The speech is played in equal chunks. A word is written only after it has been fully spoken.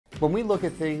When we look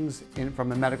at things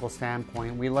from a medical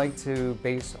standpoint, we like to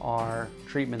base our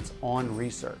treatments on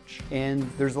research. And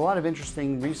there's a lot of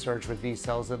interesting research with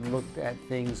VSELs that looked at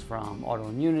things from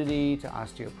autoimmunity to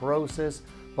osteoporosis.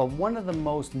 But one of the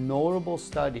most notable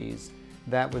studies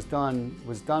that was done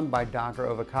by Dr.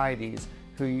 Ovokaitys,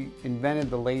 who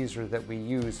invented the laser that we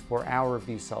use for our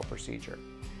VSEL procedure.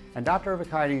 And Dr.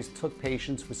 Ovokaitys took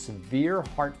patients with severe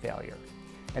heart failure.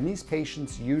 And these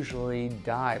patients usually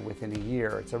die within a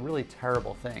year. It's a really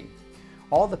terrible thing.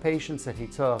 All the patients that he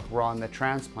took were on the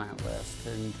transplant list,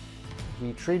 and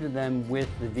he treated them with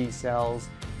the VSELs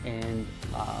and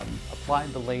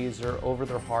applied the laser over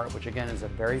their heart, which again is a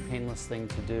very painless thing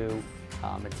to do.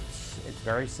 It's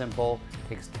very simple,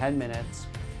 takes 10 minutes,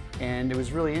 and it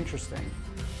was really interesting.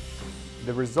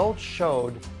 The results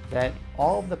showed that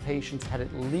all of the patients had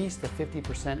at least a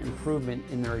 50% improvement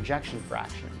in their ejection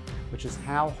fraction, which is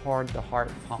how hard the heart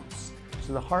pumps.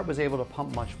 So the heart was able to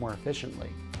pump much more efficiently.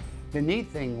 The neat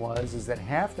thing is that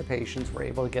half the patients were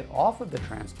able to get off of the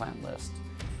transplant list.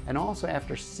 And also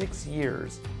after 6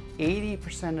 years,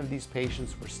 80% of these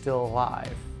patients were still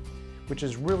alive, which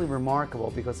is really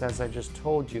remarkable because, as I just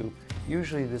told you,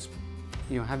 usually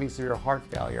having severe heart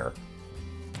failure,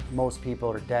 most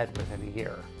people are dead within a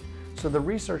year. So the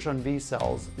research on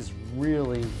VSELs is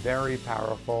really very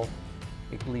powerful.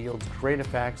 It yields great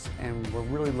effects, and we're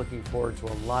really looking forward to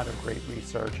a lot of great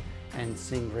research and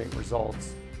seeing great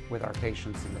results with our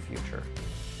patients in the future.